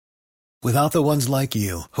Without the ones like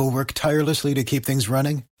you, who work tirelessly to keep things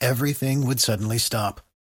running, everything would suddenly stop.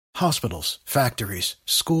 Hospitals, factories,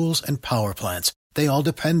 schools, and power plants, they all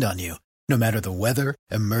depend on you. No matter the weather,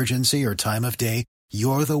 emergency, or time of day,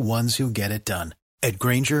 you're the ones who get it done. At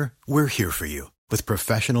Grainger, we're here for you with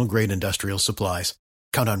professional-grade industrial supplies.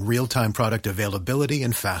 Count on real-time product availability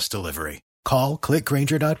and fast delivery. Call,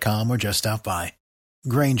 clickgrainger.com, or just stop by.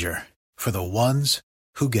 Grainger, for the ones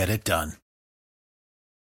who get it done.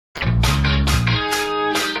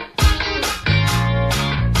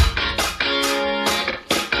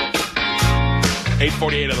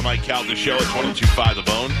 8:48 of the Mike Calta Show at 102.5 The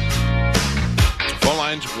Bone. Phone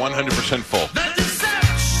lines 100% full.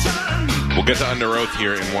 We'll get to Under Oath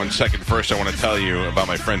here in 1 second. First, I want to tell you about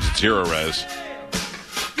my friends at Zero Res.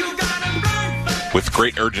 With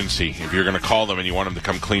great urgency, if you're going to call them and you want them to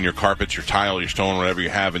come clean your carpets, your tile, your stone, whatever you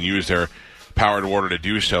have, and use their powered water to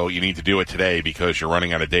do so, you need to do it today because you're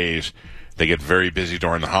running out of days. They get very busy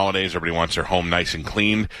during the holidays. Everybody wants their home nice and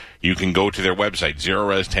clean. You can go to their website,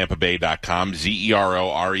 ZeroResTampaBay.com,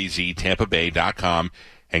 ZeroRez TampaBay.com,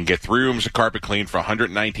 and get 3 rooms of carpet clean for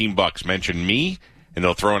 $119. Mention me, and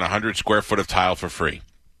they'll throw in 100 square foot of tile for free.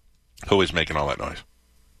 Who is making all that noise?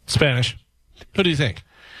 Spanish. Who do you think?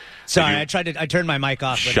 Sorry, I turned my mic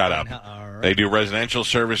off. Shut up. Right. They do residential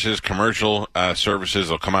services, commercial services.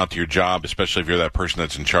 They'll come out to your job, especially if you're that person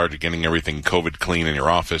that's in charge of getting everything COVID clean in your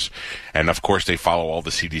office. And, of course, they follow all the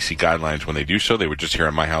CDC guidelines when they do so. They were just here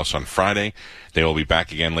at my house on Friday. They will be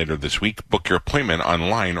back again later this week. Book your appointment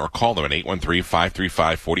online or call them at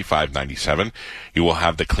 813-535-4597. You will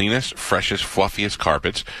have the cleanest, freshest, fluffiest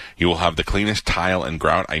carpets. You will have the cleanest tile and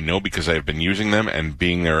grout. I know because I've been using them and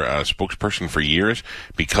being their spokesperson for years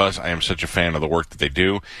because I am such a fan of the work that they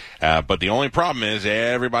do. But the only problem is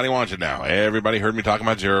everybody wants it now. Everybody heard me talking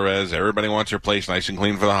about Zero Res. Everybody wants their place nice and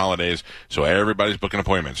clean for the holidays. So everybody's booking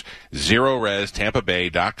appointments.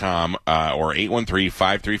 ZeroResTampaBay.com or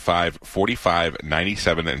 813-535-4597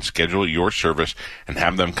 and schedule your service and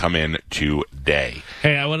have them come in today.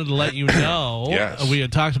 Hey, I wanted to let you know, Yes. We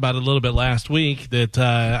had talked about it a little bit last week that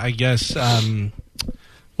I guess,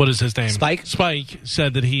 what is his name? Spike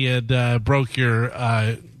said that he had broke your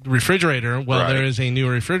refrigerator. Well, Right. There is a new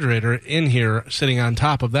refrigerator in here sitting on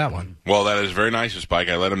top of that one. Well, that is very nice of Spike.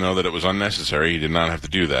 I let him know that it was unnecessary. He did not have to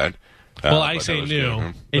do that. Well, I but say that was new,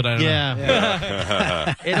 good. but I don't know.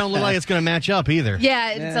 Yeah. It don't look like it's going to match up either. Yeah,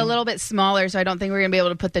 it's a little bit smaller, so I don't think we're going to be able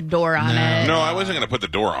to put the door on it. No, I wasn't going to put the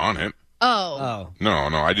door on it. Oh. No,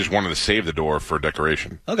 I just wanted to save the door for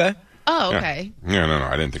decoration. Okay. Oh, okay. Yeah, no,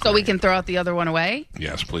 I didn't think So we can throw out the other one away?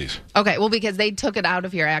 Yes, please. Okay, well, because they took it out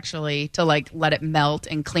of here, actually, to, let it melt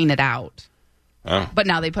and clean it out. Oh. But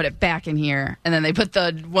now they put it back in here, and then they put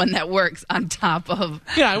the one that works on top of...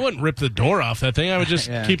 Yeah, I wouldn't rip the door off that thing. I would just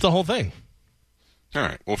keep the whole thing. All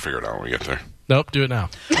right, we'll figure it out when we get there. Nope, do it now.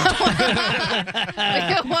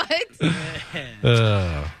 What?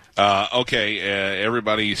 Okay,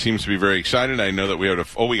 everybody seems to be very excited. I know that we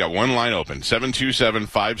have we got one line open,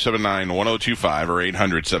 727-579-1025 or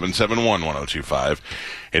 800-771-1025.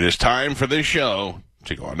 It is time for this show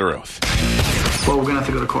to go under oath. Well, we're going to have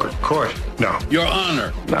to go to court. Court? No. Your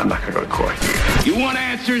Honor. No, I'm not going to go to court. You want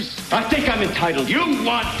answers? I think I'm entitled. You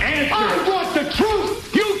want answers? I want the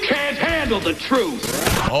truth. You can't handle the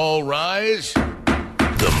truth. All rise.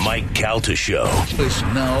 The Mike Calta Show is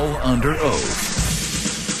now under oath.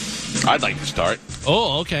 I'd like to start.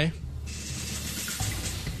 Oh, okay.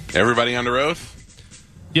 Everybody under oath?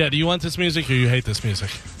 Yeah, do you want this music or you hate this music?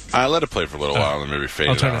 Let it play for a little while and maybe fade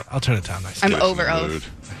it out. I'll turn it down nice. I'm Get us in over the oath. mood.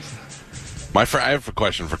 I have a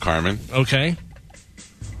question for Carmen. Okay.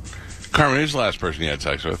 Carmen, who's the last person you had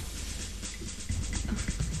sex with?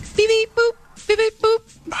 Beep, beep, boop. Beep, beep, boop.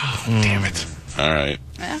 Oh, damn it. All right.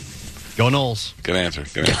 Yeah. Go Knowles. Good answer.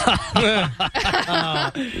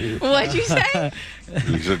 What'd you say?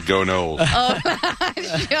 You said go Knowles.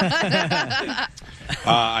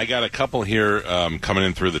 I got a couple here coming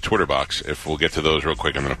in through the Twitter box. If we'll get to those real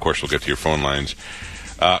quick, and then, of course, we'll get to your phone lines.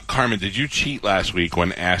 Carmen, did you cheat last week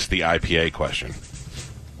when asked the IPA question?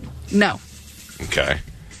 No. Okay.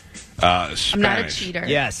 Spanish. I'm not a cheater.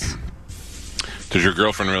 Yes. Does your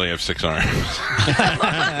girlfriend really have 6 arms?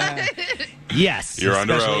 Yes. You're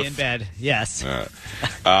under especially oath. in bed. Yes.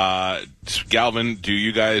 Galvin, do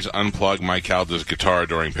you guys unplug Mike Calda's guitar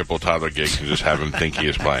during Pippo Toddler gigs and just have him think he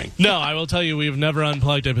is playing? No, I will tell you we've never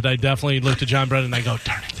unplugged it, but I definitely looked at John Brennan and I go,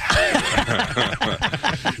 turn it down.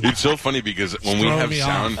 It's so funny because when we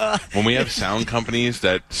have sound companies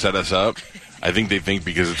that set us up, I think they think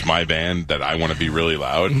because it's my band that I want to be really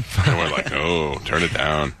loud. And we're like, no, turn it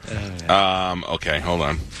down. Okay, hold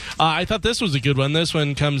on. I thought this was a good one. This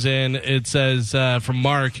one comes in. It says from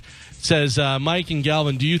Mark. It says, Mike and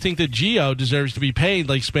Galvin, do you think that Gio deserves to be paid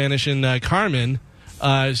like Spanish and Carmen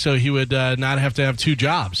so he would not have to have two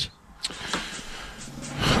jobs?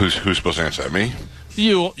 Who's supposed to answer that? Me?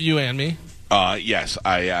 You and me. Yes,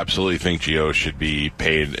 I absolutely think Gio should be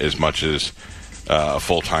paid as much as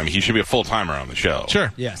full-time. He should be a full-timer on the show.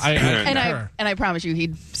 Sure. Yes. And I promise you,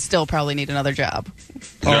 he'd still probably need another job.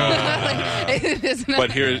 But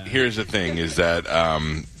here's the thing: is that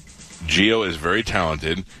Gio is very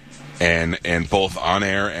talented, and both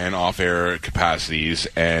on-air and off-air capacities.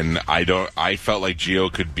 And I felt like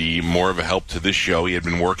Gio could be more of a help to this show. He had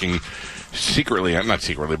been working not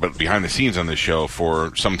secretly, but behind the scenes on this show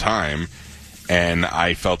for some time. And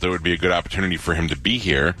I felt there would be a good opportunity for him to be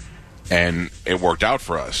here, and it worked out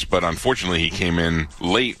for us. But unfortunately, he came in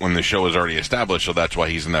late when the show was already established, so that's why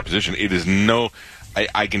he's in that position. It is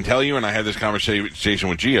I can tell you, and I had this conversation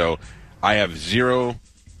with Gio, I have zero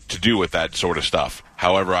to do with that sort of stuff.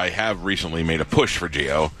 However, I have recently made a push for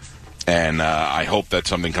Gio, and I hope that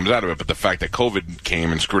something comes out of it. But the fact that COVID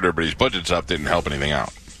came and screwed everybody's budgets up didn't help anything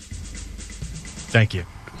out. Thank you.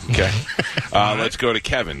 Okay. Let's go to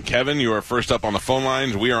Kevin. Kevin, you are first up on the phone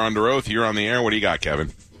lines. We are under oath. You're on the air. What do you got,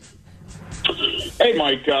 Kevin? Hey,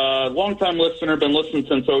 Mike. Long-time listener. Been listening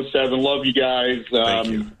since 2007. Love you guys. Thank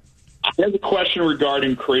you. I have a question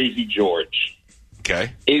regarding Crazy George.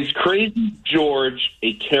 Okay. Is Crazy George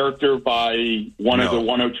a character by one of the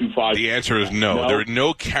 1025? The answer is no. There are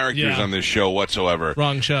no characters on this show whatsoever.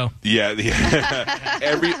 Wrong show. Yeah.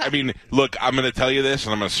 Look, I'm going to tell you this,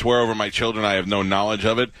 and I'm going to swear over my children I have no knowledge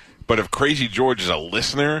of it, but if Crazy George is a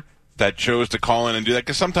listener that chose to call in and do that,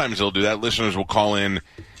 because sometimes they'll do that. Listeners will call in.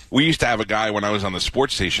 We used to have a guy when I was on the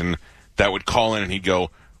sports station that would call in and he'd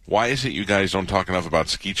go, why is it you guys don't talk enough about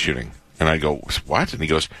skeet shooting? And I go, what? And he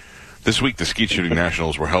goes, this week the skeet shooting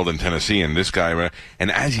nationals were held in Tennessee, and this guy,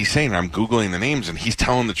 and as he's saying, I'm Googling the names, and he's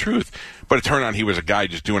telling the truth. But it turned out he was a guy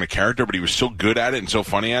just doing a character, but he was so good at it and so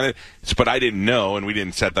funny at it. But I didn't know, and we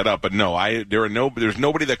didn't set that up. But no, there's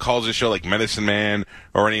nobody that calls this show like Medicine Man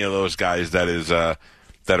or any of those guys that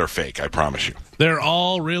are fake. I promise you. They're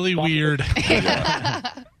all really weird.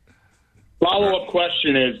 Follow-up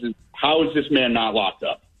question is, how is this man not locked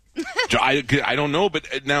up? I don't know,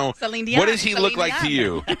 but now, what does he look like to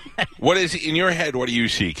you? What is in your head? What do you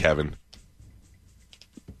see, Kevin?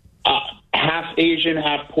 Half Asian,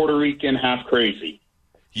 half Puerto Rican, half crazy.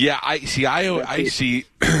 Yeah, I see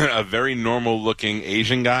a very normal-looking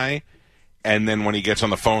Asian guy, and then when he gets on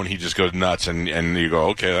the phone, he just goes nuts, and you go,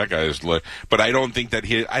 okay, that guy is. But I don't think that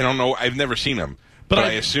I don't know. I've never seen him, but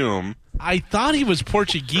I assume. I thought he was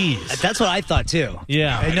Portuguese. That's what I thought, too.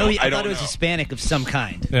 Yeah. I thought it was Hispanic of some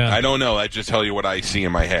kind. Yeah. I don't know. I just tell you what I see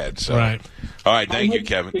in my head. So. Right. All right. Thank you,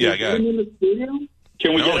 Kevin. Yeah, go ahead.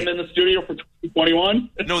 Can we get him in the studio for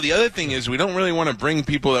 2021? No, the other thing is we don't really want to bring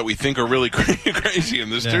people that we think are really crazy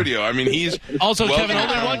in the studio. I mean, he's... Also, Kevin,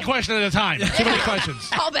 only one question at a time. Too many questions.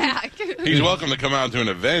 Call back. He's welcome to come out to an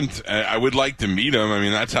event. I would like to meet him. I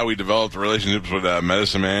mean, that's how we developed relationships with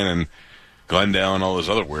Medicine Man and Glendale and all those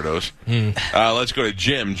other weirdos. Let's go to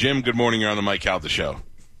Jim. Jim, good morning. You're on the Mike Calta Show.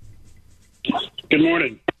 Good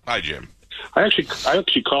morning. Hi, Jim. I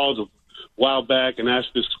actually called a while back and asked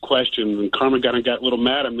this question, and Carmen got a little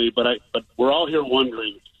mad at me, but we're all here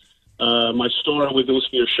wondering. My store, we've been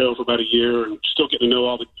listening to your show for about a year and still getting to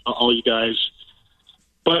know all you guys.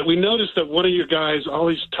 But we noticed that one of your guys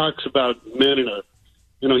always talks about men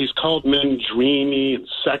he's called men dreamy and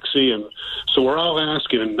sexy, and so we're all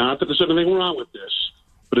asking, and not that there's anything wrong with this,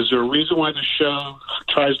 but is there a reason why the show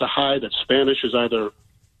tries to hide that Spanish is either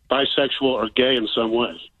bisexual or gay in some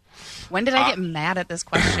way? When did I get mad at this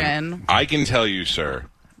question? I can tell you, sir,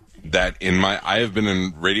 that I have been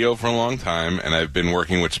in radio for a long time, and I've been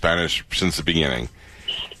working with Spanish since the beginning,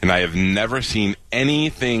 and I have never seen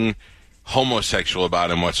anything homosexual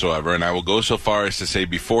about him whatsoever, and I will go so far as to say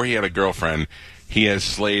before he had a girlfriend, he has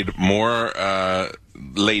slayed more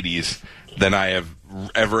ladies than I have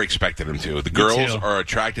ever expected him to. The girls are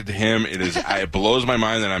attracted to him. It blows my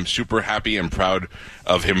mind, and I'm super happy and proud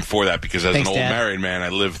of him for that, because as an old married man, I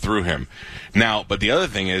lived through him. Now, but the other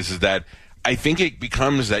thing is that I think it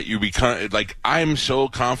becomes that you become, like, I'm so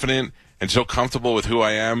confident and so comfortable with who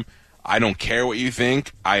I am. I don't care what you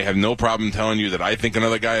think. I have no problem telling you that I think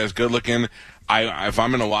another guy is good looking. If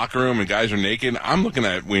I'm in a locker room and guys are naked, I'm looking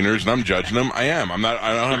at wieners and I'm judging them. I am. I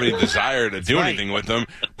don't have any desire to do anything with them,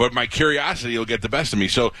 but my curiosity will get the best of me.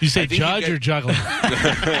 So you say judge or juggling?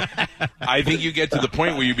 I think you get to the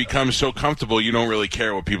point where you become so comfortable you don't really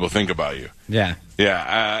care what people think about you. Yeah.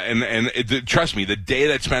 Yeah, trust me, the day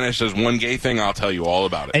that Spanish does one gay thing, I'll tell you all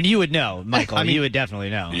about it. And you would know, Michael. You would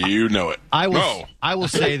definitely know. You know it. I will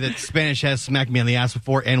say that Spanish has smacked me on the ass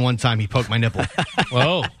before, and one time he poked my nipple.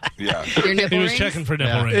 Whoa. Yeah. Your nipple He was rings? checking for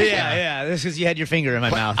nipple rings. Yeah. This is you had your finger in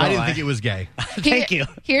my mouth. I didn't think it was gay. Thank you.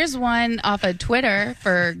 Here's one off of Twitter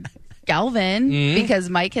for Galvin, because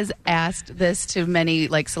Mike has asked this to many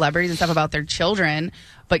like celebrities and stuff about their children.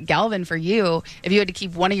 But Galvin, for you, if you had to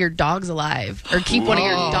keep one of your dogs alive or keep one of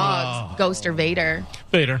your dogs, Ghost or Vader?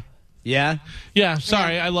 Vader. Yeah? Yeah,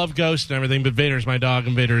 sorry, I love Ghost and everything, but Vader's my dog,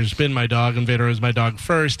 and Vader has been my dog, and Vader is my dog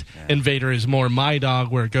first, and Vader is more my dog,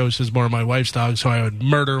 where Ghost is more my wife's dog, so I would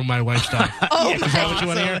murder my wife's dog. Oh, is that what you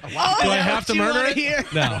want to hear? Do I have to murder it?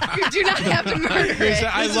 No. You do not have to murder it.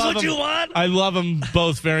 I This is love what them. you want? I love them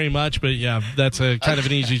both very much, but yeah, that's a kind of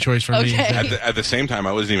an easy choice for me. Okay. At the same time,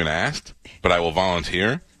 I wasn't even asked, but I will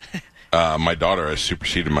volunteer. My daughter has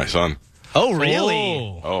superseded my son. Oh,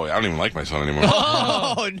 really? Oh, I don't even like my son anymore.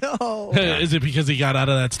 Oh, no. Is it because he got out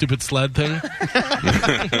of that stupid sled thing?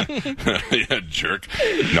 Yeah, jerk.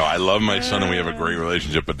 No, I love my son and we have a great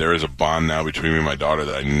relationship, but there is a bond now between me and my daughter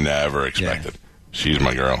that I never expected. She's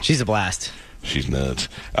my girl. She's a blast. She's nuts.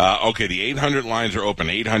 Okay, the 800 lines are open.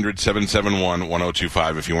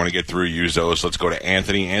 800-771-1025. If you want to get through, use those. Let's go to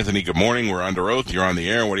Anthony. Anthony, good morning. We're under oath. You're on the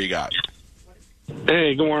air. What do you got?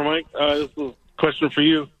 Hey, good morning, Mike. This is a question for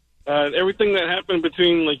you. Everything that happened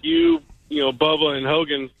between you, Bubba and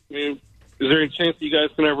Hogan, I mean, is there any chance that you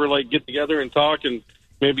guys can ever get together and talk and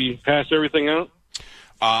maybe hash everything out?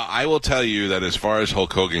 I will tell you that as far as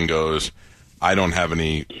Hulk Hogan goes, I don't have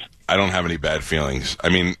any bad feelings. I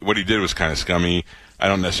mean, what he did was kind of scummy. I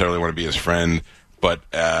don't necessarily want to be his friend, but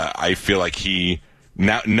I feel like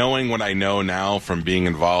now, knowing what I know now from being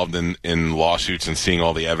involved in lawsuits and seeing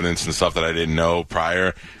all the evidence and stuff that I didn't know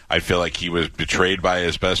prior, I feel like he was betrayed by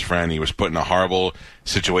his best friend. He was put in a horrible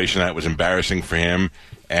situation that was embarrassing for him,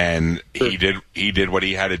 and he did what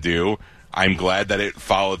he had to do. I'm glad that it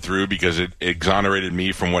followed through because it exonerated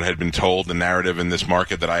me from what had been told, the narrative in this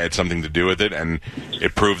market that I had something to do with it, and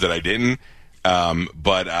it proved that I didn't.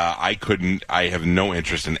 But I couldn't. I have no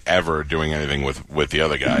interest in ever doing anything with the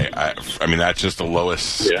other guy. I mean, that's just the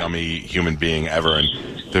lowest scummy human being ever, and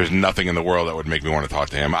there's nothing in the world that would make me want to talk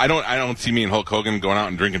to him. I don't see me and Hulk Hogan going out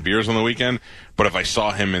and drinking beers on the weekend. But if I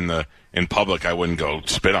saw him in public, I wouldn't go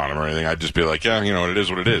spit on him or anything. I'd just be like, yeah, it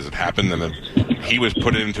is what it is. It happened, and he was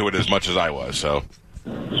put into it as much as I was. So,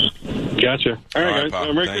 gotcha. All right,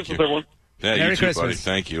 guys. Merry Christmas, everyone. Yeah, Merry you too, Christmas. buddy.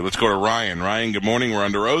 Thank you. Let's go to Ryan. Ryan, good morning. We're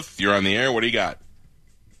under oath. You're on the air. What do you got?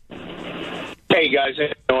 Hey, guys.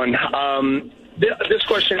 How you doing? This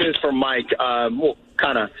question is for Mike. Well,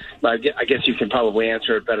 kind of, I guess you can probably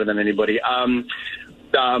answer it better than anybody.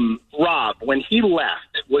 Rob, when he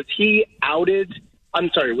left, was he outed? I'm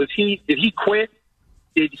sorry, did he quit?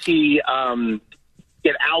 Did he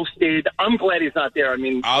get ousted? I'm glad he's not there. I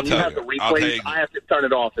mean, when you have the replays, I have to turn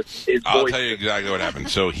it off. I'll tell you exactly what happened.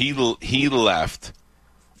 So he left,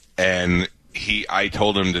 and I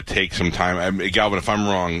told him to take some time. Galvin, if I'm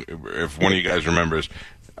wrong, if one of you guys remembers,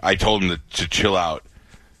 I told him to chill out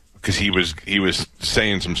because he was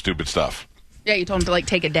saying some stupid stuff. Yeah, you told him to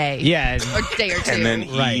take a day. Yeah. Or a day or two. And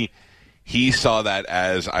then he saw that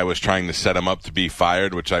as I was trying to set him up to be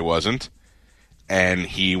fired, which I wasn't. And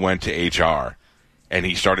he went to HR. And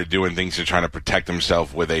he started doing things to try to protect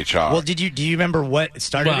himself with HR. Well, do you remember what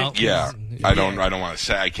started it? Yeah. I don't want to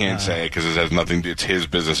say. I can't say it because it has nothing to, it's his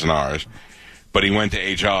business and ours. But he went to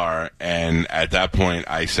HR, and at that point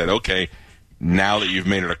I said, okay, now that you've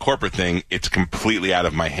made it a corporate thing, it's completely out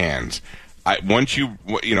of my hands. I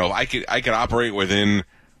could operate within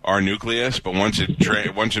our nucleus, but once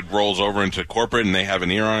it rolls over into corporate and they have an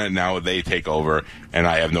ear on it, now they take over and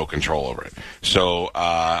I have no control over it. So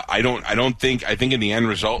I think in the end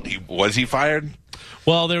result, was he fired?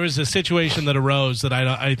 Well, there was a situation that arose that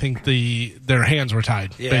I think their hands were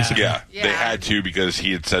tied, basically. Yeah, they had to because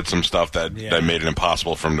he had said some stuff that made it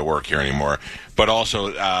impossible for him to work here anymore. But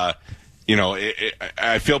also, I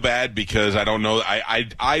feel bad because I don't know.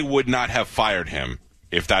 I would not have fired him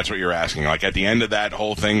if that's what you're asking. Like, at the end of that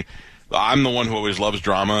whole thing, I'm the one who always loves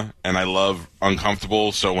drama, and I love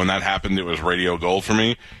uncomfortable. So when that happened, it was radio gold for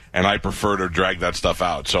me, and I prefer to drag that stuff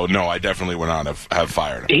out. So, no, I definitely would not have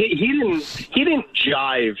fired him. He didn't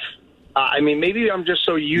jive. I mean, maybe I'm just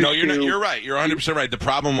so used to... No, you're right. You're 100% right. The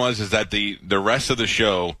problem is that the rest of the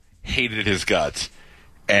show hated his guts,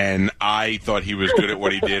 and I thought he was good at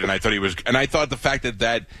what he did, and I thought the fact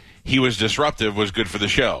that he was disruptive was good for the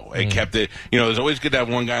show. It kept it, it's always good to have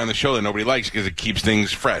one guy on the show that nobody likes because it keeps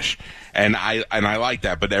things fresh. And I like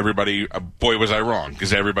that, but everybody, boy, was I wrong,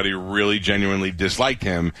 because everybody really genuinely disliked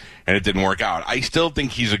him, and it didn't work out. I still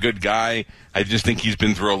think he's a good guy. I just think he's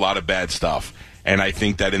been through a lot of bad stuff, and I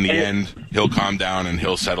think that in the end, he'll calm down and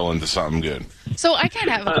he'll settle into something good. So I kind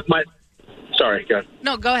of have Sorry, go ahead.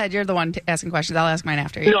 No, go ahead. You're the one asking questions. I'll ask mine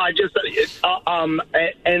after you. No, I just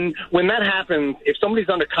and when that happens, if somebody's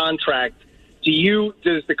under contract,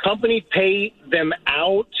 does the company pay them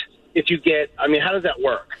out if you get? I mean, how does that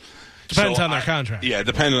work? Depends on their contract. Yeah, it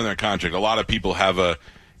depends on their contract. A lot of people have a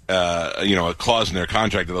clause in their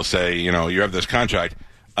contract that'll say, you have this contract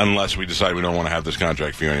unless we decide we don't want to have this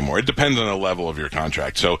contract for you anymore. It depends on the level of your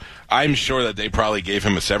contract. So I'm sure that they probably gave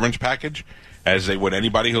him a severance package, as they would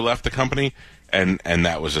anybody who left the company, and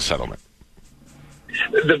that was a settlement.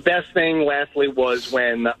 The best thing, lastly, was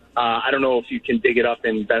when, I don't know if you can dig it up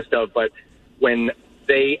in Best Of, but when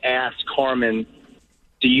they asked Carmen,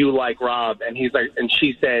 do you like Rob? And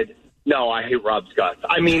she said, no, I hate Rob's guts.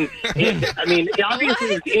 I mean, obviously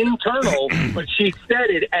it was internal, but she said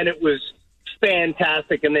it, and it was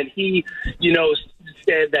fantastic. And then he,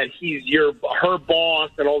 said that he's her boss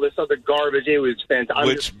and all this other garbage. It was fantastic.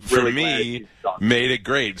 Which, for me, made it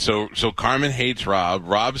great. So Carmen hates Rob.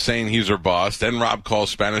 Rob's saying he's her boss. Then Rob calls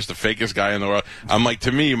Spanish the fakest guy in the world. I'm like,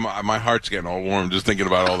 to me, my heart's getting all warm just thinking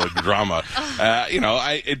about all the drama.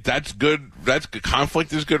 That's good.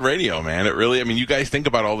 Conflict is good radio, man. It really, you guys think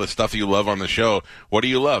about all the stuff you love on the show. What do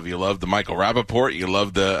you love? You love the Michael Rappaport. You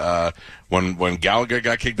love the, when Gallagher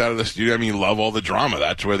got kicked out of the studio, you love all the drama.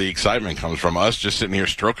 That's where the excitement comes from. Us just sitting here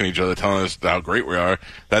stroking each other, telling us how great we are.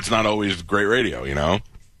 That's not always great radio,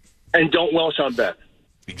 And don't Welsh on Beth.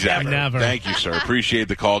 Exactly. Never. Thank you, sir. Appreciate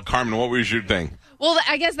the call. Carmen, what was your thing? Well,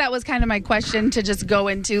 I guess that was kind of my question, to just go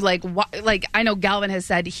into, I know Galvin has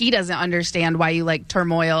said he doesn't understand why you like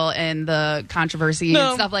turmoil and the controversy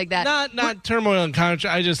and stuff like that. Not turmoil and controversy.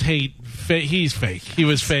 I just hate he's fake. He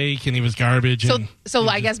was fake and he was garbage. So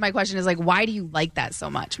I guess my question is, why do you like that so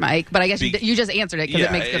much, Mike? But I guess you just answered it because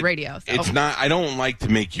it makes good radio. So. It's not. I don't like to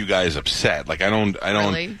make you guys upset. I don't.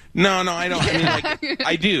 Really? No, I don't.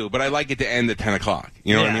 I do, but I like it to end at 10 o'clock.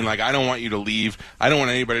 You know what I mean? I don't want you to leave. I don't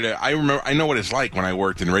want anybody to. I know what it's like when I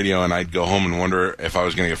worked in radio and I'd go home and wonder if I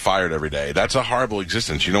was going to get fired every day. That's a horrible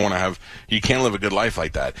existence. You don't want to have. You can't live a good life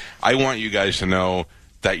like that. I want you guys to know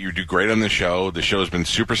that you do great on the show. The show has been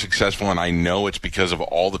super successful, and I know it's because of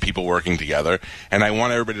all the people working together. And I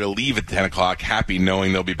want everybody to leave at 10 o'clock happy,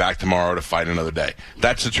 knowing they'll be back tomorrow to fight another day.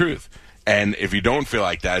 That's the truth. And if you don't feel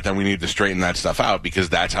like that, then we need to straighten that stuff out, because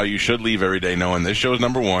that's how you should leave every day, knowing this show is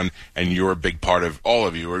number one, and you're a big part of, all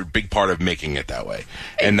of you are a big part of making it that way.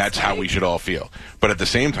 And that's how we should all feel. But at the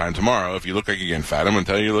same time, tomorrow, if you look like you're getting fat, I'm going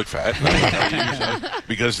to tell you look fat.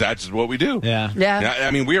 Because that's what we do.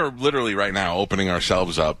 Yeah. We are literally right now opening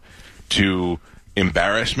ourselves up to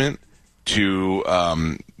embarrassment, to,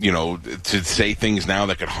 to say things now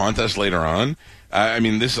that could haunt us later on.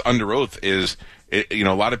 This Under Oath is... a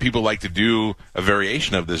lot of people like to do a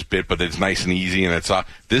variation of this bit, but it's nice and easy, and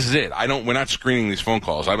this is it. We're not screening these phone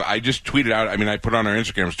calls. I just tweeted out, I put on our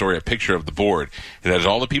Instagram story a picture of the board. It has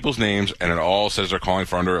all the people's names, and it all says they're calling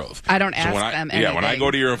for Under Oath. I don't ask them anything. Yeah, when I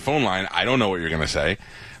go to your phone line, I don't know what you're going to say.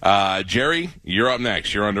 Jerry, you're up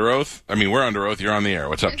next. You're under oath. We're under oath. You're on the air.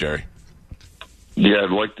 What's up, Jerry? Yeah,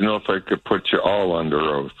 I'd like to know if I could put you all under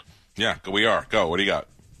oath. Yeah, we are. Go. What do you got?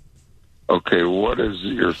 Okay, what is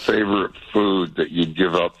your favorite food that you'd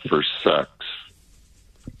give up for sex?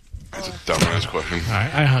 That's a dumbass question. All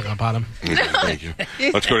right, I hung up on him. Okay, thank you.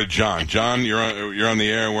 Let's go to John. John, you're on the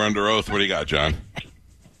air. We're under oath. What do you got, John?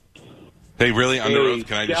 Hey, really? Under oath?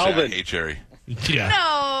 Can I just say I hate Jerry? Yeah.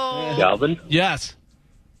 No. Galvin? Yes.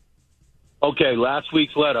 Okay, last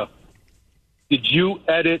week's letter. Did you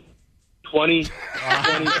edit 2020 to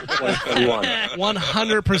 2021?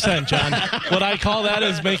 100%, John. What I call that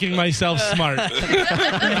is making myself smart.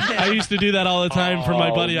 I used to do that all the time for my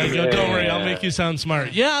buddy. I go, don't worry, I'll make you sound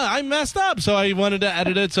smart. Yeah, I messed up, so I wanted to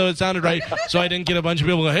edit it so it sounded right, so I didn't get a bunch of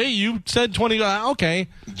people go, hey, you said 20. Okay.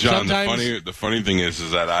 John, the funny thing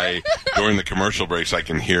is that during the commercial breaks, I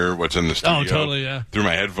can hear what's in the studio. Oh, totally, yeah. Through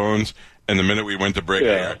my headphones, and the minute we went to break,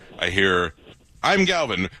 I hear... I'm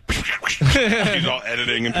Galvin. He's all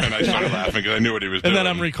editing, and then I started laughing because I knew what he was doing. And then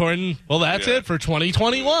I'm recording. Well, that's it for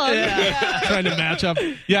 2021. Trying to match up.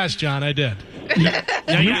 Yes, John, I did. We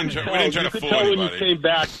didn't try to fool anybody. When you came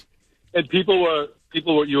back, and people were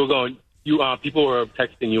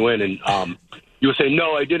texting you in, and you were saying,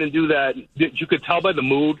 "No, I didn't do that." You could tell by the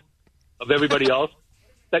mood of everybody else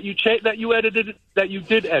that you edited, that you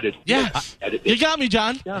did edit. Yes. You got me,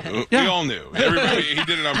 John. Yeah. We all knew. Everybody, he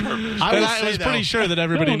did it on purpose. I was pretty sure that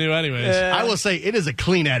everybody knew anyways. I will say it is a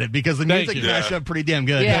clean edit because the music matched up pretty damn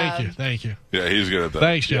good. Yeah. Thank you. Yeah, he's good at that.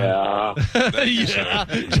 Thanks, John. Yeah.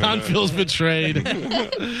 John feels betrayed.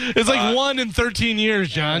 It's like 1 in 13 years,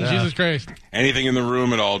 John. Jesus Christ. Anything in the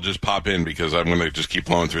room at all, just pop in because I'm going to just keep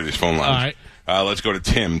blowing through these phone lines. All right. Let's go to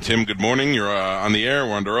Tim. Tim, good morning. You're on the air.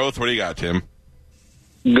 We're under oath. What do you got, Tim?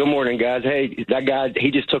 Good morning, guys. Hey, that guy,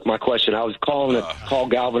 he just took my question. I was calling to call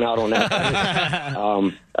Galvin out on that.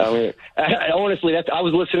 Honestly, I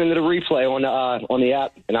was listening to the replay on the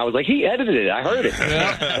app, and I was like, he edited it. I heard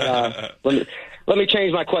it. Let me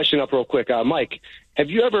change my question up real quick. Mike,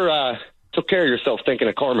 have you ever took care of yourself thinking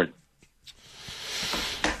of Carmen?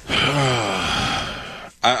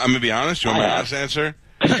 I'm going to be honest. You want my honest answer?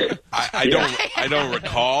 I don't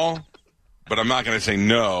recall. But I'm not going to say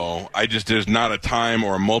no. there's not a time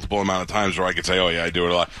or a multiple amount of times where I could say, oh, yeah, I do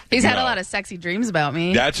it a lot. He's had a lot of sexy dreams about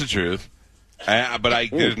me. That's the truth. But I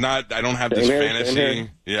don't have this fantasy.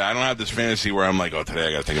 Yeah, I don't have this fantasy where I'm like, oh, today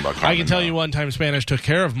I got to think about Carmen. I can tell you one time Spanish took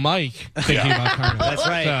care of Mike thinking about Carmen. That's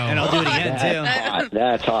right. And I'll do it again, too.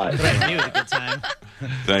 That's hot. But I knew it was a good time.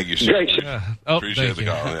 Thank you, sir. Great. Appreciate the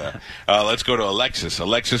call. Yeah. Let's go to Alexis.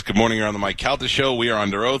 Alexis, good morning. You're on the Mike Calta Show. We are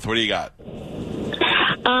under oath. What do you got?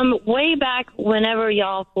 Way back whenever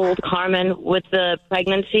y'all fooled Carmen with the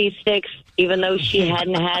pregnancy sticks, even though she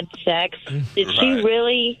hadn't had sex, did she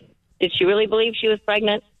really believe she was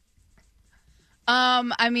pregnant?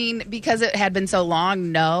 I mean, because it had been so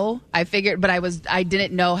long, no. I figured, but I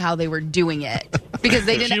didn't know how they were doing it because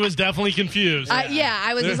they didn't. She was definitely confused.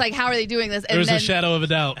 I was just like, how are they doing this? And there was a shadow of a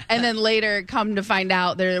doubt. And then later, come to find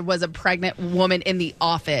out, there was a pregnant woman in the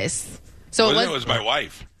office. So it was my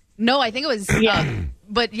wife. No, I think it was.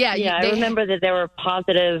 But yeah, I remember that there were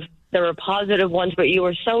positive ones, but you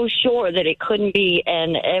were so sure that it couldn't be,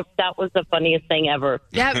 and that was the funniest thing ever.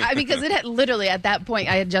 Yeah, because it had literally at that point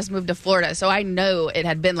I had just moved to Florida, so I know it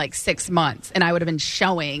had been like 6 months, and I would have been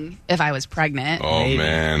showing if I was pregnant. Oh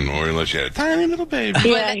man, or unless you had a tiny little baby.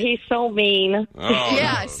 Yeah, he's so mean. Oh,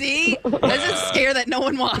 yeah, see, that's a scare that no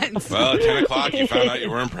one wants. Well, at 10 o'clock you found out you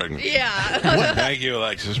weren't pregnant. Yeah. Thank you,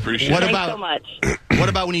 Alexis. Appreciate it. Thanks so much. What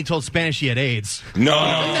about when he told Spanish he had AIDS? No.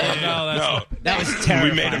 That was terrifying.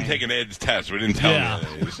 We made him take an AIDS test. We didn't tell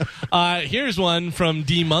him that. Here's one from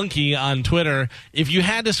D Monkey on Twitter. If you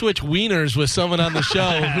had to switch wieners with someone on the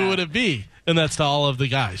show, who would it be? And that's to all of the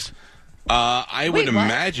guys. I would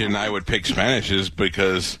imagine I would pick Spanish's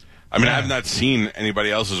because I have not seen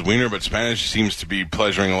anybody else's wiener, but Spanish seems to be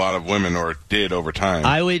pleasuring a lot of women, or did over time.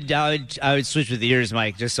 I would switch with yours,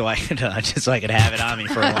 Mike, just so I could have it on me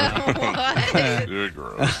for a while. You're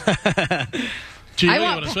gross. Gio, you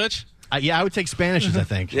want to switch? I would take Spanish's, I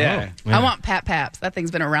think. Yeah. I want Pat Paps. That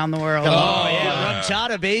thing's been around the world. Oh, yeah. Rum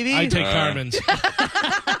chata, baby. I take Carmen's.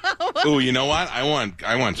 Ooh, you know what? I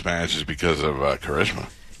want Spanish's because of charisma.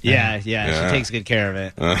 Yeah, she takes good care of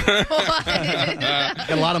it. Got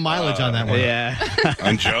a lot of mileage on that one. Yeah.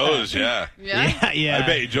 On Joe's, yeah. Yeah. I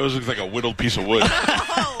bet you Joe's looks like a whittled piece of wood.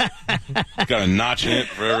 It's got a notch in it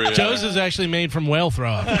for every... Joe's is actually made from whale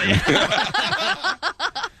throw-up.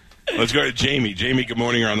 Let's go to Jamie. Jamie, good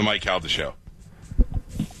morning. You're on the Mike Calta Show.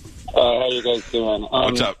 How you guys doing?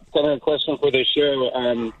 What's up? Kind of a question for the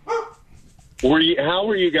show. How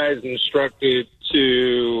were you guys instructed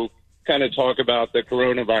to kind of talk about the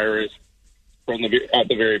coronavirus at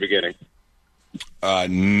the very beginning?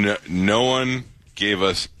 No one gave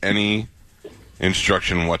us any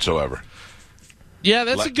instruction whatsoever. Yeah,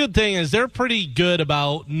 that's a good thing is they're pretty good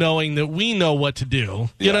about knowing that we know what to do.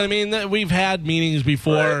 You know what I mean? That we've had meetings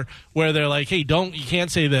before where they're like, hey, you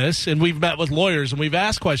can't say this. And we've met with lawyers and we've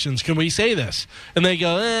asked questions, can we say this? And they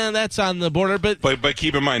go, that's on the border. But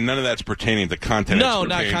keep in mind, none of that's pertaining to content. No, it's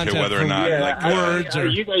not content. to whether or not words.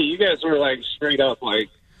 You guys were like straight up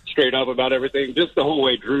about everything. Just the whole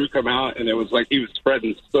way Drew come out, and it was like he was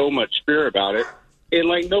spreading so much fear about it. And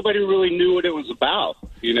like nobody really knew what it was about,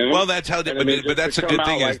 you know. Well, that's how. But that's a good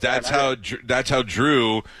thing is that's how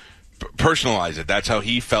Drew personalized it. That's how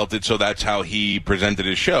he felt it. So that's how he presented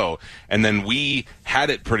his show. And then we had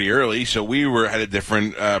it pretty early, so we had a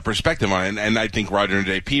different perspective on it. And I think Roger and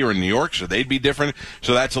JP are in New York, so they'd be different.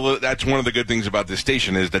 So that's one of the good things about this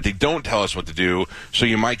station is that they don't tell us what to do. So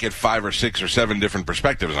you might get 5 or 6 or 7 different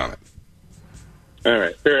perspectives on it. All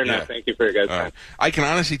right, fair enough. Thank you for your guys' time. I can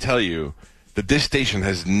honestly tell you that this station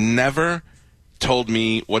has never told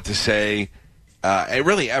me what to say,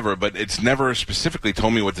 really ever, but it's never specifically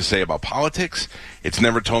told me what to say about politics. It's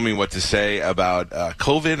never told me what to say about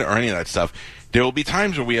COVID or any of that stuff. There will be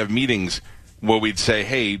times where we have meetings where we'd say,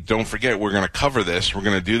 hey, don't forget, we're going to cover this, we're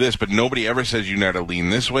going to do this, but nobody ever says you got to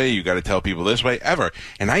lean this way, you got to tell people this way, ever.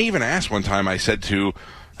 And I even asked one time, I said to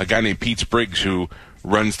a guy named Pete Spriggs, who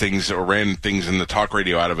runs things or ran things in the talk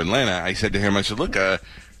radio out of Atlanta, I said to him, I said, look,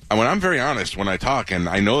 when I'm very honest when I talk, and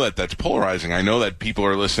I know that that's polarizing. I know that people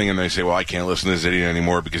are listening and they say, well, I can't listen to this idiot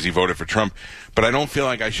anymore because he voted for Trump. But I don't feel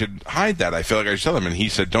like I should hide that. I feel like I should tell them. And he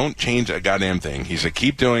said, don't change a goddamn thing. He said,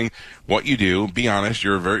 keep doing what you do. Be honest.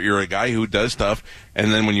 You're a guy who does stuff.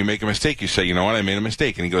 And then when you make a mistake, you say, you know what, I made a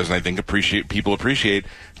mistake. And he goes, and I think people appreciate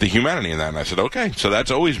the humanity in that. And I said, okay. So that's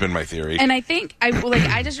always been my theory. And I think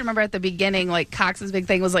I just remember at the beginning, like Cox's big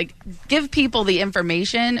thing was like, give people the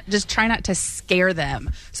information, just try not to scare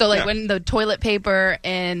them. So when the toilet paper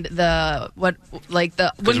and because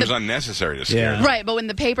it was unnecessary to scare them. Right, but when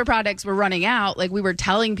the paper products were running out, like we were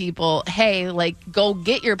telling people, hey, like go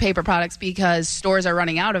get your paper products because stores are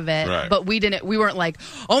running out of it. Right. But we weren't like,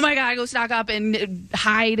 oh my God, go stock up and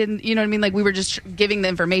hide, and you know what I mean? Like we were just giving the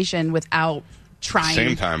information without trying.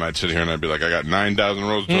 Same time, I'd sit here and I'd be like, I got 9,000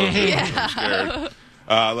 rolls of toilet paper. I'm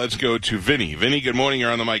scared. Let's go to Vinny. Vinny, good morning.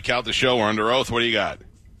 You're on the Mike Calta Show. We're under oath. What do you got?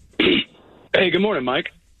 Hey, good morning,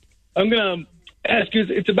 Mike. I'm going to ask you,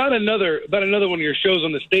 it's about another one of your shows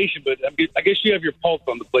on the station, but I guess you have your pulse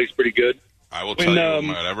on the place pretty good. I will tell you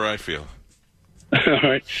whatever I feel. All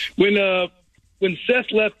right. When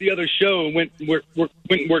Seth left the other show and went and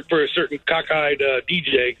worked for a certain cockeyed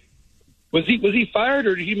DJ, was he fired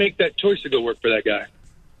or did he make that choice to go work for that guy?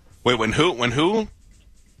 Wait, when who?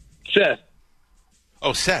 Seth.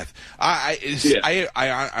 Oh, Seth. I'm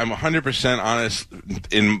 100% honest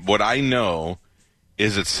in what I know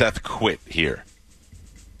is that Seth quit here.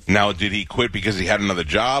 Now, did he quit because he had another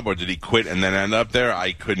job, or did he quit and then end up there?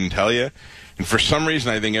 I couldn't tell you. And for some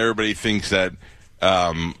reason, I think everybody thinks that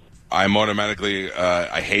I'm automatically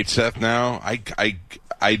I hate Seth now.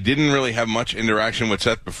 I didn't really have much interaction with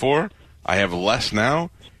Seth before. I have less now.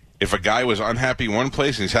 If a guy was unhappy one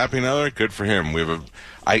place and he's happy another, good for him.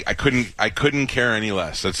 I couldn't care any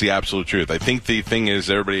less. That's the absolute truth. I think the thing is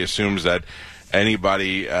everybody assumes that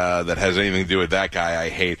anybody that has anything to do with that guy I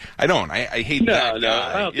hate. I don't. I hate that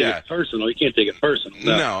guy. I don't think it's personal. You can't take it personal.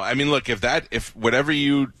 No, I mean, look, if whatever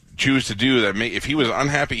you choose to do if he was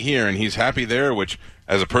unhappy here and he's happy there, which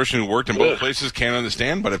as a person who worked in both places can't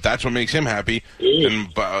understand, but if that's what makes him happy, then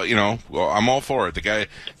I'm all for it.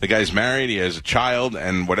 The guy's married, he has a child,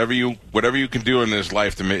 and whatever you can do in this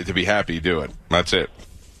life to be happy, do it. That's it.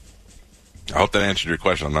 I hope that answered your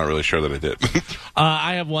question. I'm not really sure that I did.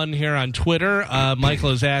 I have one here on Twitter. Michael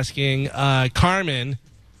is asking, Carmen,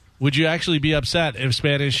 would you actually be upset if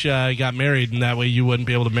Spanish got married and that way you wouldn't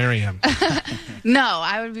be able to marry him? No,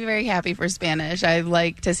 I would be very happy for Spanish. I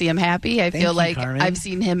like to see him happy. I feel like Carmen. I've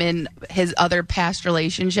seen him in his other past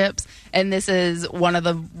relationships, and this is one of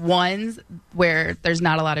the ones where there's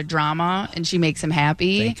not a lot of drama, and she makes him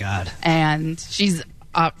happy. Thank God. And she's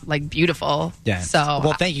beautiful. Yeah. So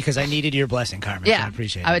well, thank you, because I needed your blessing, Carmen. Yeah, so I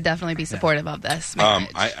appreciate it. I would definitely be supportive of this marriage.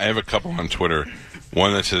 I have a couple on Twitter.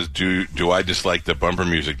 One that says, "Do I dislike the bumper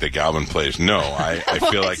music that Galvin plays?" No, I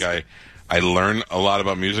feel like I learn a lot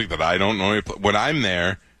about music that I don't normally play. When I'm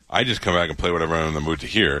there, I just come back and play whatever I'm in the mood to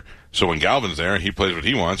hear. So when Galvin's there, he plays what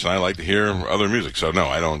he wants, and I like to hear other music. So no,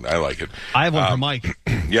 I don't. I like it. I have one for Mike.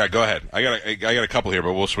 Yeah, go ahead. I got a couple here,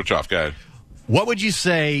 but we'll switch off. Go ahead. What would you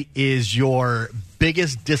say is your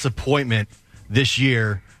biggest disappointment this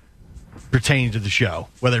year pertaining to the show?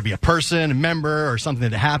 Whether it be a person, a member, or something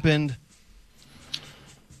that happened?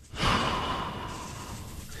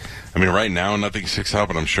 I mean, right now, nothing sticks out,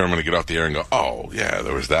 but I'm sure I'm going to get off the air and go, oh, yeah,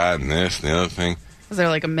 there was that and this and the other thing. Was there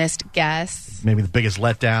like a missed guess? Maybe the biggest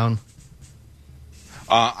letdown?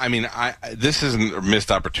 This isn't a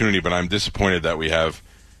missed opportunity, but I'm disappointed that we have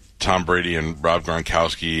Tom Brady and Rob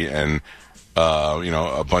Gronkowski and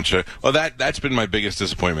a bunch of... Well, that's been my biggest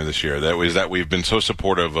disappointment this year. That was that we've been so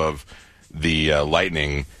supportive of the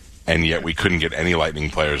Lightning, and yet we couldn't get any Lightning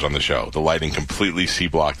players on the show. The Lightning completely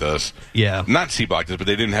C-blocked us. Yeah. Not C-blocked us, but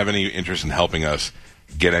they didn't have any interest in helping us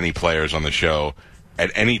get any players on the show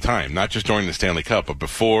at any time, not just during the Stanley Cup, but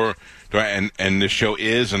before. And this show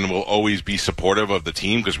is and will always be supportive of the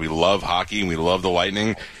team because we love hockey and we love the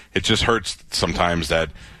Lightning. It just hurts sometimes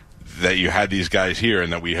that you had these guys here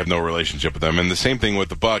and that we have no relationship with them. And the same thing with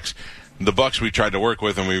the Bucks. The Bucks we tried to work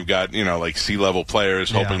with, and we've got like C-level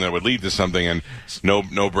players hoping that would lead to something, and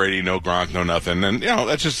no Brady, no Gronk, no nothing, and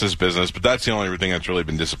that's just his business. But that's the only thing that's really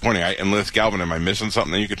been disappointing. Unless Galvin, am I missing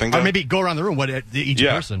something that you could think of? Or maybe go around the room. Each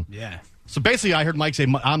person? Yeah. So basically, I heard Mike say,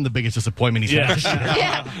 "I'm the biggest disappointment he's had."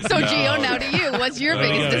 Yeah. So Gio, now to you, what's your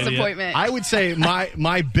biggest disappointment? I would say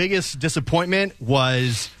my biggest disappointment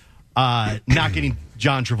was not getting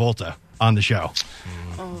John Travolta on the show.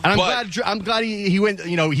 And I'm glad he went.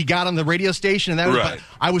 He got on the radio station, and that was. Right. But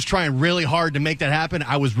I was trying really hard to make that happen.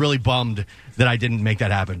 I was really bummed that I didn't make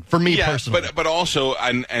that happen for me personally. But also,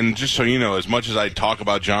 and just so you know, as much as I talk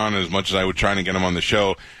about John, as much as I would try to get him on the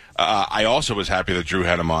show, I also was happy that Drew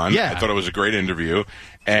had him on. Yeah. I thought it was a great interview,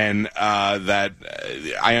 and that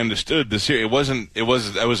I understood this year. It was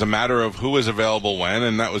a matter of who was available when,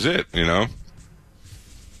 and that was it.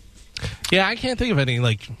 Yeah, I can't think of any.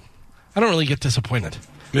 I don't really get disappointed.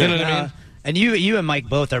 You know what I mean? And you and Mike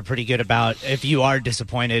both are pretty good about, if you are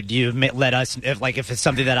disappointed, you let us, if it's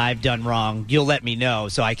something that I've done wrong, you'll let me know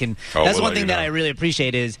so I can. That's one thing that I really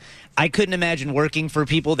appreciate is I couldn't imagine working for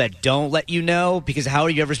people that don't let you know, because how are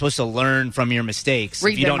you ever supposed to learn from your mistakes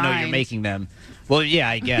if you don't know you're making them? Well, yeah,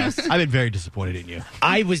 I guess. I've been very disappointed in you.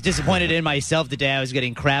 I was disappointed in myself the day I was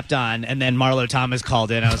getting crapped on, and then Marlo Thomas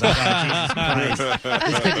called in. I was like, oh, Jesus Christ.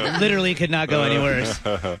 This literally could not go any worse.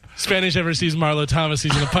 Spanish ever sees Marlo Thomas,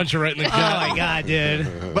 he's going to punch her right in the gut. Oh, my God,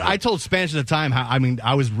 dude. But I told Spanish at the time how,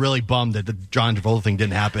 I was really bummed that the John Travolta thing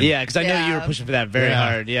didn't happen. Yeah, because I know you were pushing for that very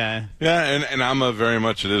hard, Yeah, and I'm a very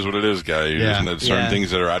much it is what it is guy. There's certain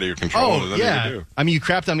things that are out of your control. Oh, yeah. You do. I mean, you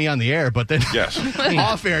crapped on me on the air, but then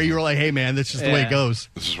off air, you were like, hey, man, that's just the way it goes.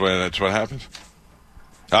 That's what happens.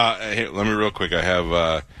 Hey, let me real quick. I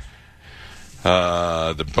have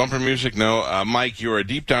the bumper music. No, Mike, are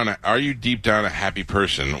you deep down a happy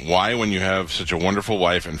person? Why, when you have such a wonderful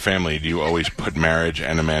wife and family, do you always put marriage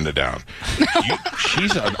and Amanda down?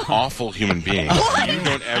 She's an awful human being. You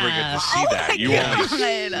don't ever get to see that. You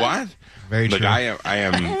only what? Very Look, true. I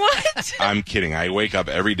am. What? I'm kidding. I wake up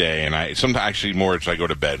every day, and I sometimes actually more. I go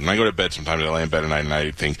to bed. When I go to bed, sometimes I lay in bed at night, and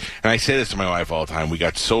I think, and I say this to my wife all the time. We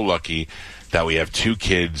got so lucky that we have 2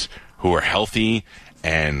 kids who are healthy,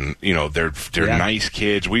 and they're nice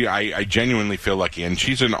kids. I genuinely feel lucky, and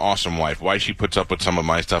she's an awesome wife. Why she puts up with some of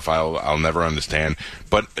my stuff, I'll never understand.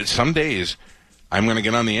 But some days, I'm going to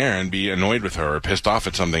get on the air and be annoyed with her or pissed off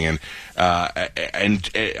at something, and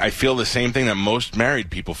I feel the same thing that most married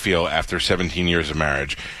people feel after 17 years of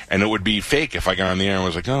marriage. And it would be fake if I got on the air and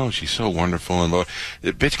was like, "Oh, she's so wonderful," and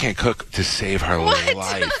the bitch can't cook to save her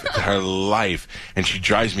life, and she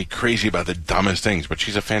drives me crazy about the dumbest things. But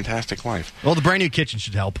she's a fantastic wife. Well, the brand new kitchen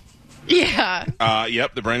should help. Yeah.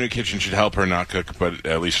 Yep, the brand new kitchen should help her not cook, but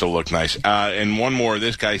at least it'll look nice. And one more.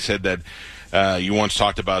 This guy said that. You once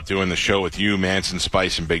talked about doing the show with you, Manson,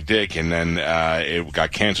 Spice, and Big Dick, and then it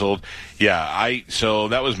got canceled. Yeah, so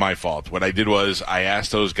that was my fault. What I did was I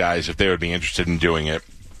asked those guys if they would be interested in doing it,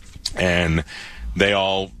 and they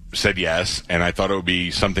all said yes, and I thought it would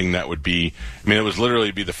be something that would be, it was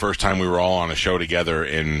literally be the first time we were all on a show together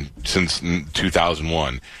since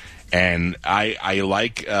 2001. And I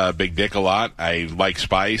like Big Dick a lot. I like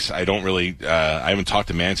Spice. I don't really, I haven't talked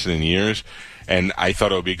to Manson in years. And I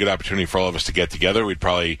thought it would be a good opportunity for all of us to get together. We'd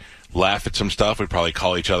probably laugh at some stuff. We'd probably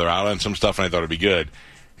call each other out on some stuff, and I thought it would be good.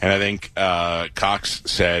 And I think Cox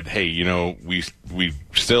said, hey, we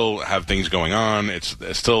still have things going on. It's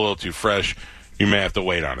still a little too fresh. You may have to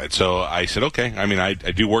wait on it. So I said, okay. I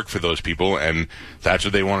do work for those people, and that's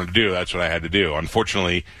what they wanted to do. That's what I had to do.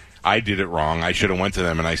 Unfortunately, I did it wrong. I should have went to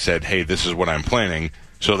them, and I said, hey, this is what I'm planning,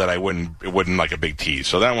 so that it wouldn't like a big tease.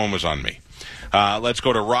 So that one was on me. Let's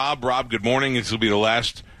go to Rob. Rob, good morning. This will be the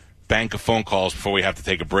last bank of phone calls before we have to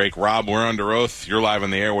take a break. Rob, we're under oath. You're live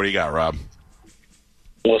on the air. What do you got, Rob?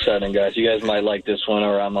 What's happening, guys? You guys might like this one,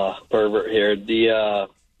 or I'm a pervert here.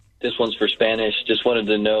 This one's for Spanish. Just wanted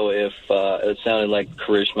to know if it sounded like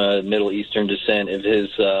Karishma, Middle Eastern descent, if his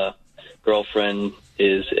girlfriend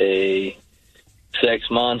is a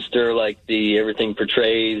sex monster like everything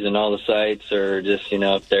portrays and all the sites, or just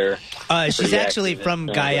if they're she's actually from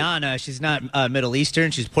Guyana. She's not Middle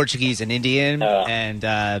Eastern. She's Portuguese and Indian,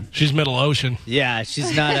 and she's Middle Ocean. Yeah,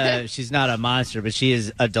 she's not a monster, but she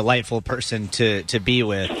is a delightful person to be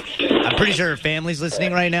with. I'm pretty sure her family's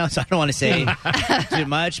listening right now, so I don't want to say too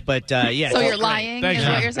much, but yeah. So you're lying, is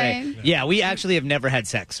what you're saying? Yeah, we actually have never had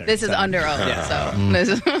sex. This is under oath,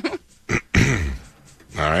 so.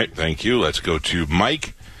 All right, thank you. Let's go to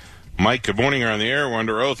Mike. Mike, good morning. You're on the air. We're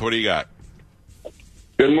under oath. What do you got?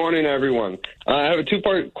 Good morning, everyone. I have a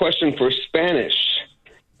 2-part question for Spanish.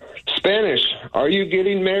 Spanish, are you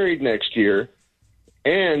getting married next year?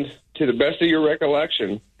 And to the best of your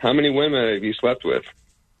recollection, how many women have you slept with?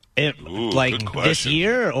 This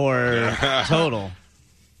year or total?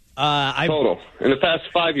 Total. In the past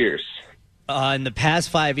 5 years. In the past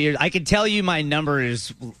 5 years, I can tell you my number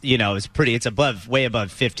is, is pretty. It's way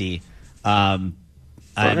above 50. Yeah,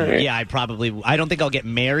 I don't think I'll get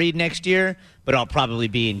married next year, but I'll probably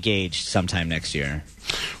be engaged sometime next year.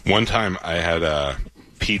 One time I had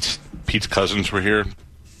Pete's cousins were here,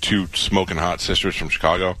 two smoking hot sisters from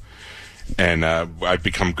Chicago, and I've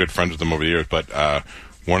become good friends with them over the years. But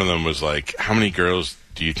one of them was like, "How many girls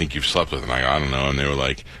do you think you've slept with?" And I go, "I don't know." And they were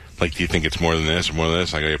like, do you think it's more than this or more than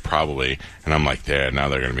this? I go, yeah, probably. And I'm like, yeah, now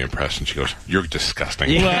they're going to be impressed. And she goes, "You're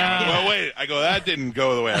disgusting." Yeah. Well, wait. I go, that didn't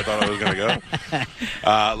go the way I thought it was going to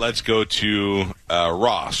go. Let's go to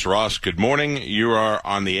Ross. Ross, good morning. You are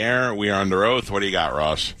on the air. We are under oath. What do you got,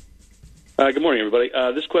 Ross? Good morning, everybody.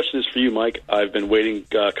 This question is for you, Mike. I've been waiting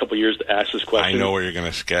a couple years to ask this question. I know where you're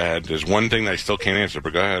going to go ahead. There's one thing that I still can't answer,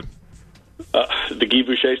 but go ahead. The Guy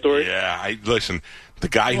Boucher story? Yeah, listen, the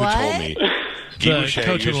guy who told me, Guy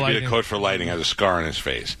Boucher used to be the coach for Lightning, has a scar on his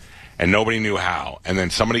face, and nobody knew how. And then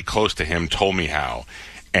somebody close to him told me how.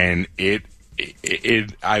 And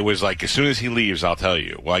I was like, as soon as he leaves, I'll tell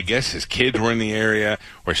you. Well, I guess his kids were in the area,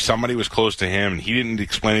 or somebody was close to him, and he didn't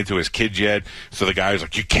explain it to his kids yet. So the guy was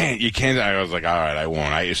like, you can't. I was like, all right, I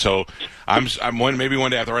won't. So maybe one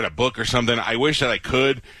day I have to write a book or something. I wish that I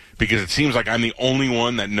could, because it seems like I'm the only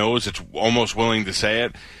one that knows, it's almost willing to say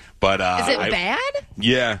it. But is it bad?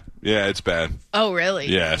 Yeah, it's bad. Oh, really?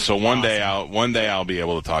 Yeah. So one day I'll be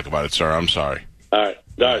able to talk about it, sir. I'm sorry. All right.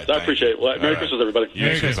 I appreciate it. Well, Merry Christmas, everybody.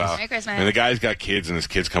 Merry Christmas. Merry Christmas. And the guy's got kids, and his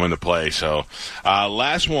kids come into play. So,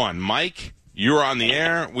 last one, Mike. You're on the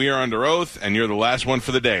air. We are under oath, and you're the last one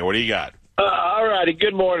for the day. What do you got? All righty.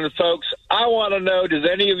 Good morning, folks. I want to know: does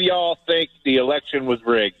any of y'all think the election was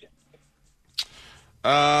rigged?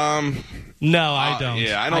 No, I don't.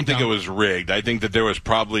 Yeah, I don't think it was rigged. I think that there was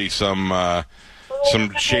probably some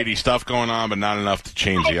shady stuff going on, but not enough to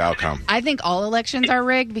change the outcome. I think all elections are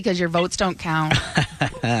rigged because your votes don't count.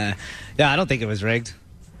 Yeah, I don't think it was rigged.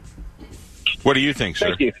 What do you think, sir?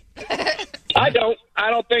 Thank you. I don't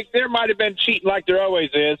think there might have been cheating like there always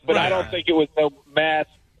is, but I don't think it was no mass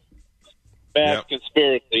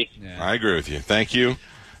conspiracy. Yeah. I agree with you. Thank you.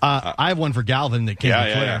 I have one for Galvin that came to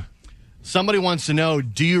Twitter. Yeah. Somebody wants to know,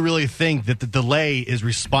 do you really think that the delay is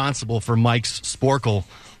responsible for Mike's Sporkle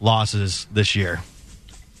losses this year?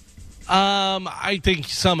 I think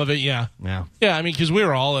some of it, yeah. Yeah, I mean, because we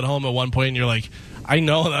were all at home at one point, and you're like, I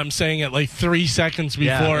know that I'm saying it like 3 seconds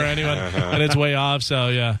before anyone, and it's way off, so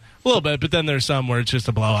yeah. A little bit, but then there's some where it's just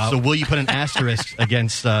a blowout. So will you put an asterisk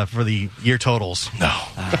against for the year totals? No.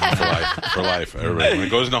 For life. Everybody. When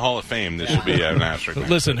it goes into Hall of Fame, this should be an asterisk.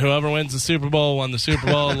 Listen, whoever wins the Super Bowl won the Super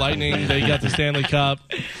Bowl. Lightning, they got the Stanley Cup.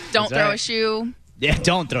 Don't throw a shoe. Yeah,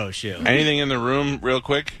 don't throw a shoe. Anything in the room real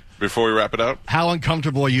quick before we wrap it up? How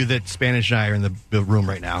uncomfortable are you that Spanish and I are in the room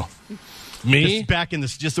right now? Me?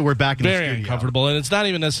 Just that we're back in the studio. Very uncomfortable. And it's not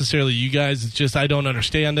even necessarily you guys. It's just I don't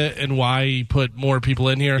understand it and why you put more people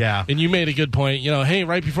in here. Yeah. And you made a good point. Hey,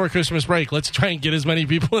 right before Christmas break, let's try and get as many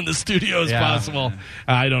people in the studio as possible.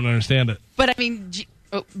 I don't understand it. But I mean,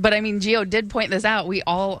 Gio did point this out. We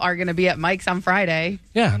all are going to be at Mike's on Friday.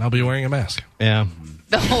 Yeah, and I'll be wearing a mask. Yeah.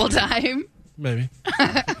 The whole time. Maybe.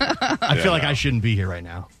 I feel like I shouldn't be here right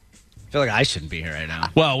now. I feel like I shouldn't be here right now.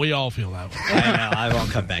 Well, we all feel that way. I know. I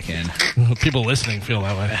won't come back in. People listening feel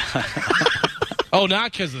that way. Oh,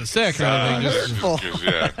 not because of the sick or anything.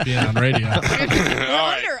 Being on radio. We're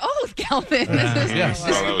under oath, Calvin. Yes.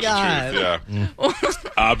 That was the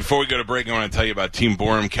truth, yeah. Before we go to break, I want to tell you about Team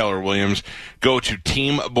Borum, Keller Williams. Go to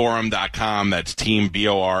teamborum.com. That's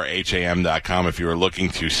teamborham.com if you are looking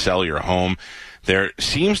to sell your home. There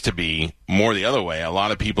seems to be more the other way. A lot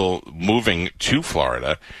of people moving to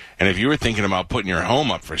Florida. And if you were thinking about putting your home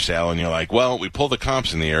up for sale and you're like, well, we pull the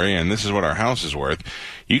comps in the area and this is what our house is worth,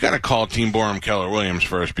 you got to call Team Borum Keller Williams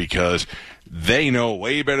first, because they know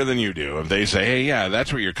way better than you do. If they say, hey, yeah,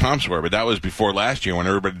 that's what your comps were, but that was before last year when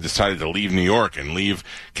everybody decided to leave New York and leave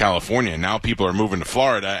California. Now people are moving to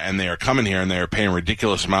Florida, and they are coming here, and they are paying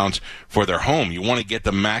ridiculous amounts for their home. You want to get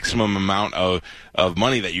the maximum amount of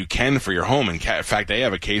money that you can for your home. In fact, they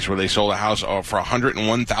have a case where they sold a house for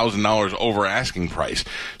 $101,000 over asking price.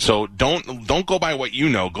 So don't go by what you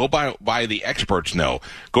know. Go by the experts know.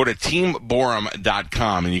 Go to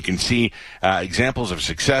teamborum.com, and you can see examples of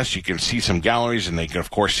success. You can see some galleries, and they can, of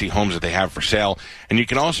course, see homes that they have for sale. And you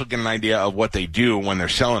can also get an idea of what they do when they're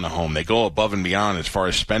selling a home. They go above and beyond as far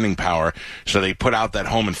as spending power, so they put out that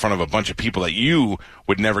home in front of a bunch of people that you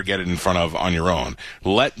would never get it in front of on your own.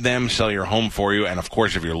 Let them sell your home for you. And, of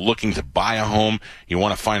course, if you're looking to buy a home, you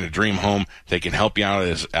want to find a dream home, they can help you out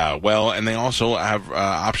as well. And they also have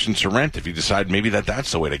options to rent if you decide maybe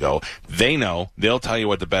that's the way to go. They know. They'll tell you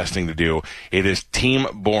what the best thing to do. It is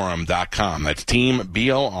teamborum.com. That's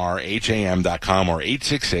teamborham.com or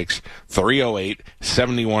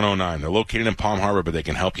 866-308-7109. They're located in Palm Harbor, but they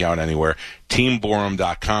can help you out anywhere.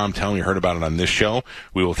 Teamborum.com. Tell them you heard about it on this show.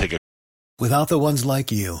 We will take a Without the ones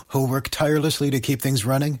like you, who work tirelessly to keep things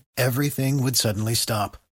running, everything would suddenly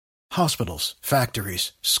stop. Hospitals,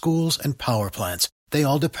 factories, schools, and power plants, they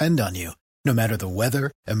all depend on you. No matter the weather,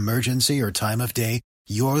 emergency, or time of day,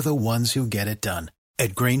 you're the ones who get it done.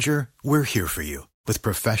 At Grainger, we're here for you with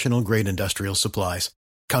professional-grade industrial supplies.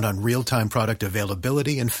 Count on real-time product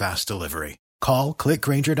availability and fast delivery. Call, click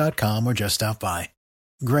Grainger.com, or just stop by.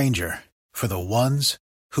 Grainger, for the ones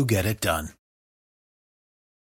who get it done.